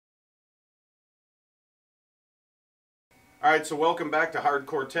Alright, so welcome back to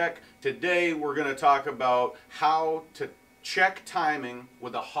Hardcore Tech. Today we're going to talk about how to check timing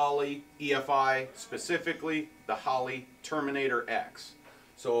with a Holley EFI, specifically the Holley Terminator X.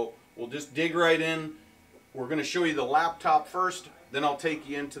 So we'll just dig right in. We're going to show you the laptop first, then I'll take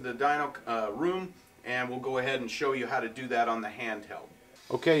you into the dyno room and we'll go ahead and show you how to do that on the handheld.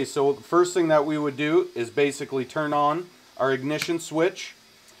 Okay, so the first thing that we would do is basically turn on our ignition switch.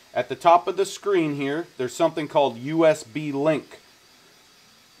 At the top of the screen here, there's something called USB link.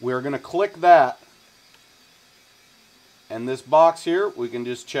 We're going to click that. And this box here, we can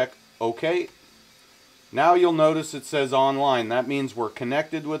just check OK. Now you'll notice it says online. That means we're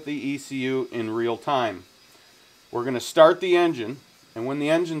connected with the ECU in real time. We're going to start the engine. And when the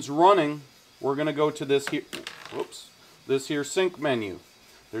engine's running, we're going to go to this here, this here sync menu.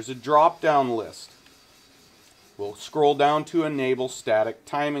 There's a drop-down list. We'll scroll down to enable static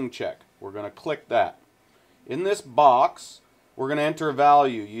timing check. We're going to click that. In this box, we're going to enter a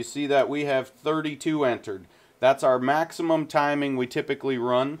value. You see that we have 32 entered. That's our maximum timing we typically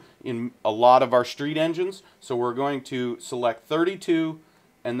run in a lot of our street engines. So we're going to select 32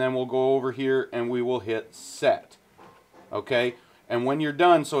 and then we'll go over here and we will hit set. Okay? And when you're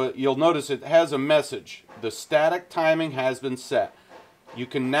done, so you'll notice it has a message. The static timing has been set. You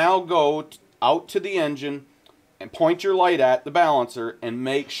can now go out to the engine and point your light at the balancer and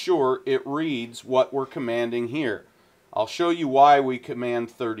make sure it reads what we're commanding here. I'll show you why we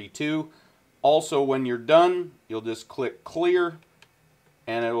command 32. Also, when you're done, you'll just click clear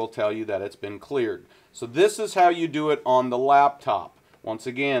and it will tell you that it's been cleared. So this is how you do it on the laptop. Once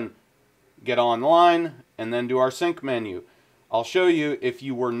again, get online and then do our sync menu. I'll show you if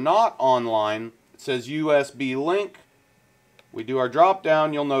you were not online, it says USB link. We do our drop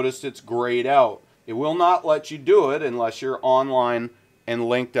down, you'll notice it's grayed out. It will not let you do it unless you're online and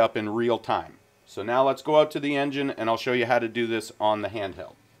linked up in real time. So now let's go out to the engine and I'll show you how to do this on the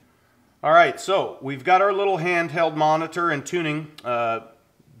handheld. Alright, so we've got our little handheld monitor and tuning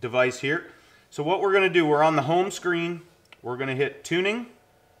device here. So what we're going to do, we're on the home screen. We're going to hit tuning.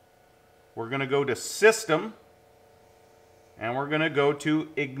 We're going to go to system. And we're going to go to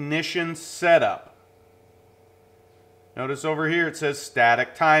ignition setup. Notice over here it says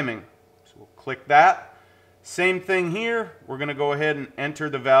static timing. We'll click that. Same thing here. We're going to go ahead and enter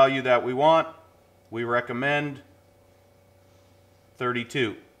the value that we want. We recommend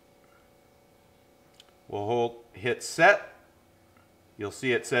 32. We'll hit set. You'll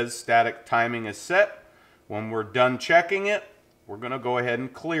see it says static timing is set. When we're done checking it, we're going to go ahead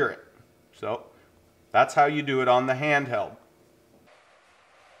and clear it. So that's how you do it on the handheld.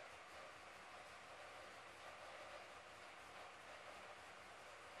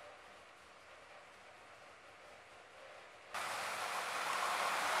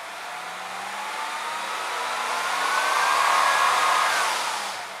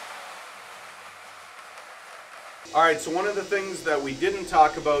 Alright, so one of the things that we didn't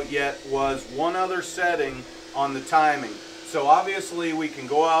talk about yet was one other setting on the timing. So obviously we can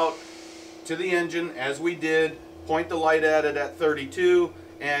go out to the engine as we did, point the light at it at 32,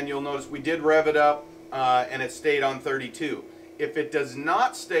 and you'll notice we did rev it up and it stayed on 32. If it does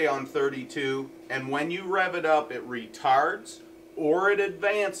not stay on 32 and when you rev it up it retards or it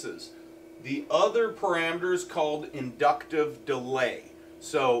advances, the other parameter is called inductive delay.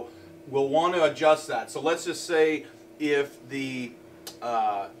 So we'll want to adjust that. So let's just say if the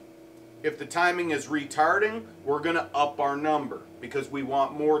timing is retarding, we're going to up our number because we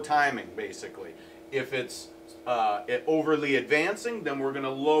want more timing basically. If it's overly advancing, then we're going to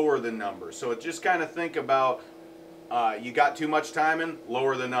lower the number. So just kind of think about you got too much timing,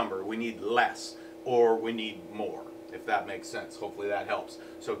 lower the number. We need less or we need more, if that makes sense. Hopefully that helps.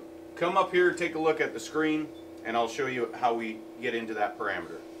 So come up here, take a look at the screen, and I'll show you how we get into that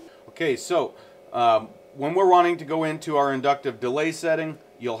parameter. Okay, so when we're wanting to go into our inductive delay setting,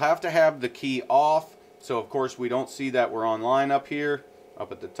 you'll have to have the key off. So of course we don't see that we're online up here,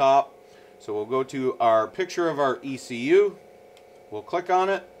 up at the top. So we'll go to our picture of our ECU. We'll click on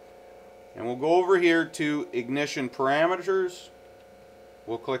it. And we'll go over here to ignition parameters.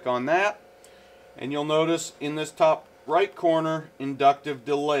 We'll click on that. And you'll notice in this top right corner, inductive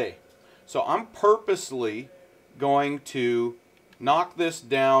delay. So I'm purposely going to knock this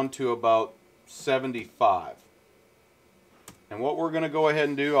down to about 75. And what we're going to go ahead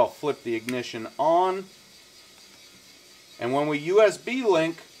and do, I'll flip the ignition on. And when we USB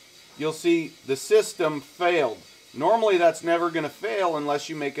link, you'll see the system failed. Normally that's never going to fail unless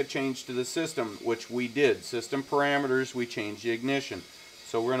you make a change to the system, which we did. System parameters, we changed the ignition.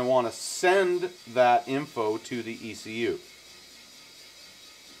 So we're going to want to send that info to the ECU.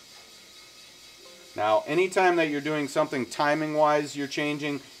 Now, anytime that you're doing something timing-wise you're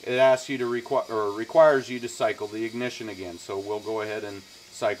changing, it asks you to requires you to cycle the ignition again. So we'll go ahead and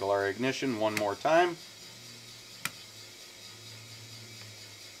cycle our ignition one more time.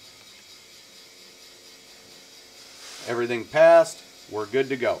 Everything passed. We're good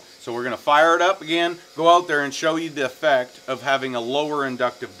to go. So we're going to fire it up again, go out there and show you the effect of having a lower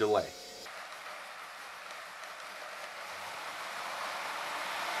inductive delay.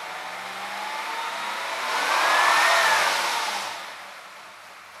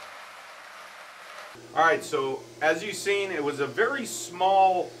 Alright, so as you've seen, it was a very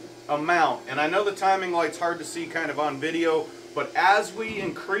small amount, and I know the timing light's hard to see kind of on video, but as we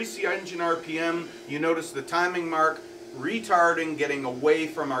increase the engine RPM, you notice the timing mark retarding, getting away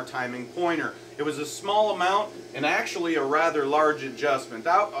from our timing pointer. It was a small amount and actually a rather large adjustment.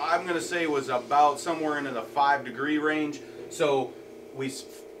 That, I'm going to say, was about somewhere in the 5-degree range. So we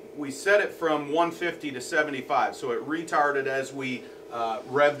set it from 150 to 75, so it retarded as we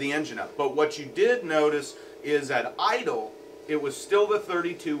rev the engine up. But what you did notice is at idle, it was still the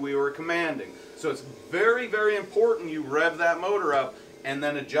 32 we were commanding. So it's very, very important you rev that motor up and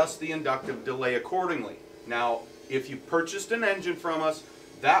then adjust the inductive delay accordingly. Now, if you purchased an engine from us,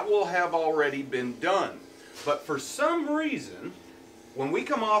 that will have already been done. But for some reason, when we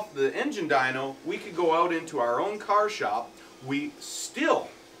come off the engine dyno, we could go out into our own car shop. We still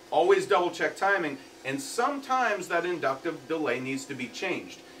always double check timing, and sometimes that inductive delay needs to be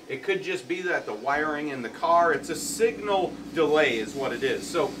changed. It could just be that the wiring in the car, it's a signal delay is what it is.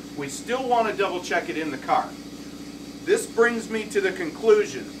 So we still want to double check it in the car. This brings me to the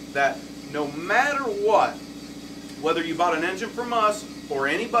conclusion that no matter what, whether you bought an engine from us or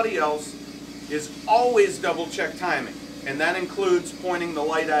anybody else, is always double check timing. And that includes pointing the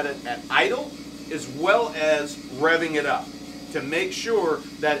light at it at idle as well as revving it up to make sure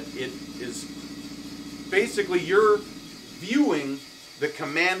that it is basically you're viewing the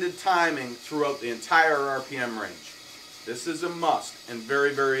commanded timing throughout the entire RPM range. This is a must and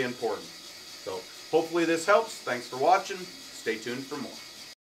very, very important. So hopefully this helps. Thanks for watching. Stay tuned for more.